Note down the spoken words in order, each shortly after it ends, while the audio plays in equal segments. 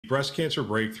breast cancer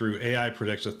breakthrough. AI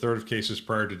predicts a third of cases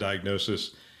prior to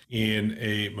diagnosis in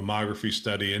a mammography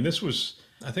study. And this was,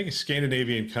 I think, a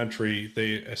Scandinavian country.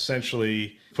 They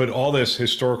essentially put all this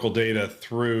historical data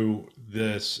through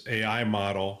this AI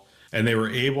model, and they were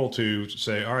able to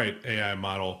say, all right, AI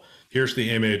model, here's the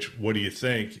image. What do you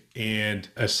think? And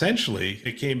essentially,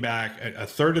 it came back a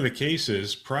third of the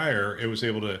cases prior, it was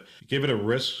able to give it a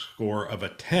risk score of a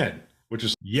 10, which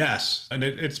is yes. And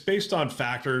it's based on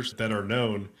factors that are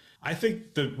known. I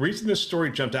think the reason this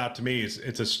story jumped out to me is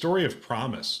it's a story of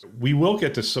promise. We will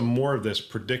get to some more of this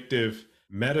predictive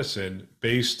medicine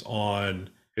based on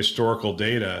historical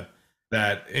data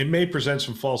that it may present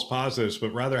some false positives,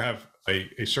 but rather have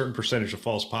a certain percentage of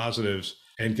false positives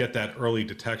and get that early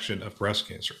detection of breast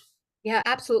cancer. Yeah,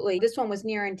 absolutely. This one was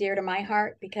near and dear to my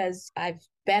heart because I've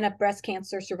been a breast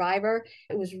cancer survivor.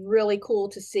 It was really cool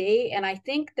to see. And I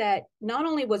think that not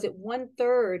only was it one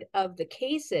third of the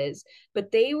cases,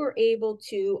 but they were able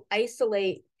to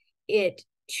isolate it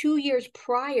 2 years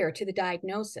prior to the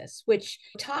diagnosis, which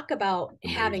talk about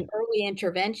having Amazing. early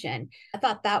intervention. I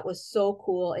thought that was so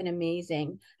cool and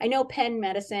amazing. I know Penn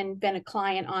Medicine, been a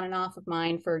client on and off of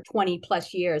mine for 20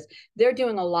 plus years. They're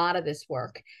doing a lot of this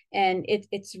work. And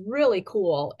it's really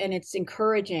cool. And it's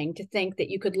encouraging to think that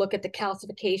you could look at the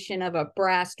calcification of a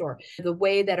breast or the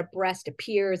way that a breast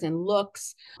appears and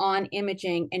looks on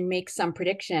imaging and make some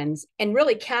predictions and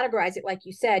really categorize it, like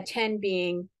you said, 10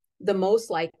 being the most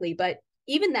likely. But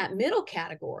even that middle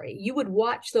category, you would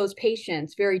watch those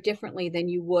patients very differently than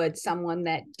you would someone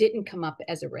that didn't come up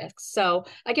as a risk. So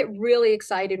I get really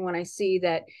excited when I see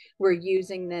that we're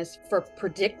using this for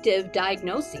predictive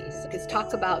diagnoses, because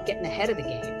talk about getting ahead of the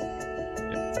game.